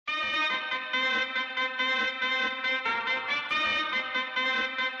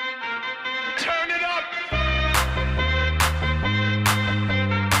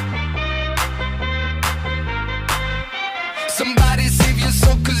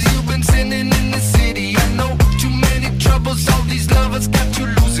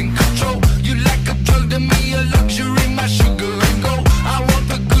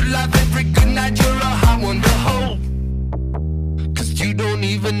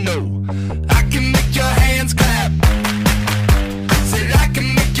even know. I can make your hands clap. Said I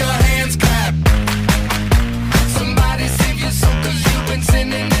can make your hands clap. Somebody save your soul, cause you've been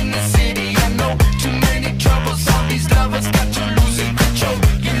sinning in the city. I know too many troubles, all these lovers got you losing control.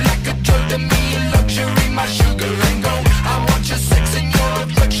 You like a drug to me, a luxury, my sugar and gold. I want your sex and your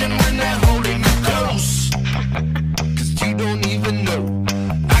affection when they're holding you close, cause you don't even know.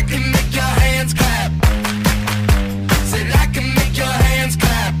 I can make your hands clap. Said I can make your hands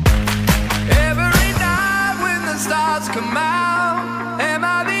clap. Every night when the stars come out, am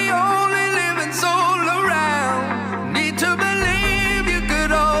I the only living soul around? Need to believe you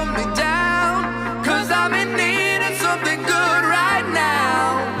could hold me down, cause I'm in need of something good right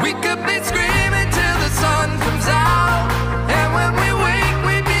now. We could be screaming till the sun comes out, and when we wake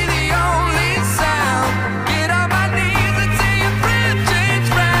we'd be the only sound. Get on my knees and say your friend change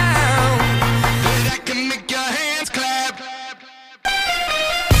round. But I can make your hands clap.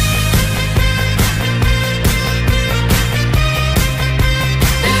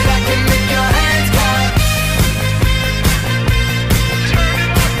 And I can make your hands clap.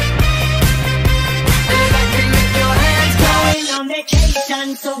 And I can make your hands clap. Going on vacation,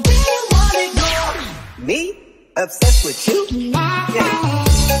 so where you wanna go? Me? Obsessed with you? Now.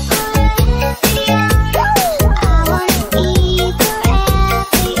 Yeah.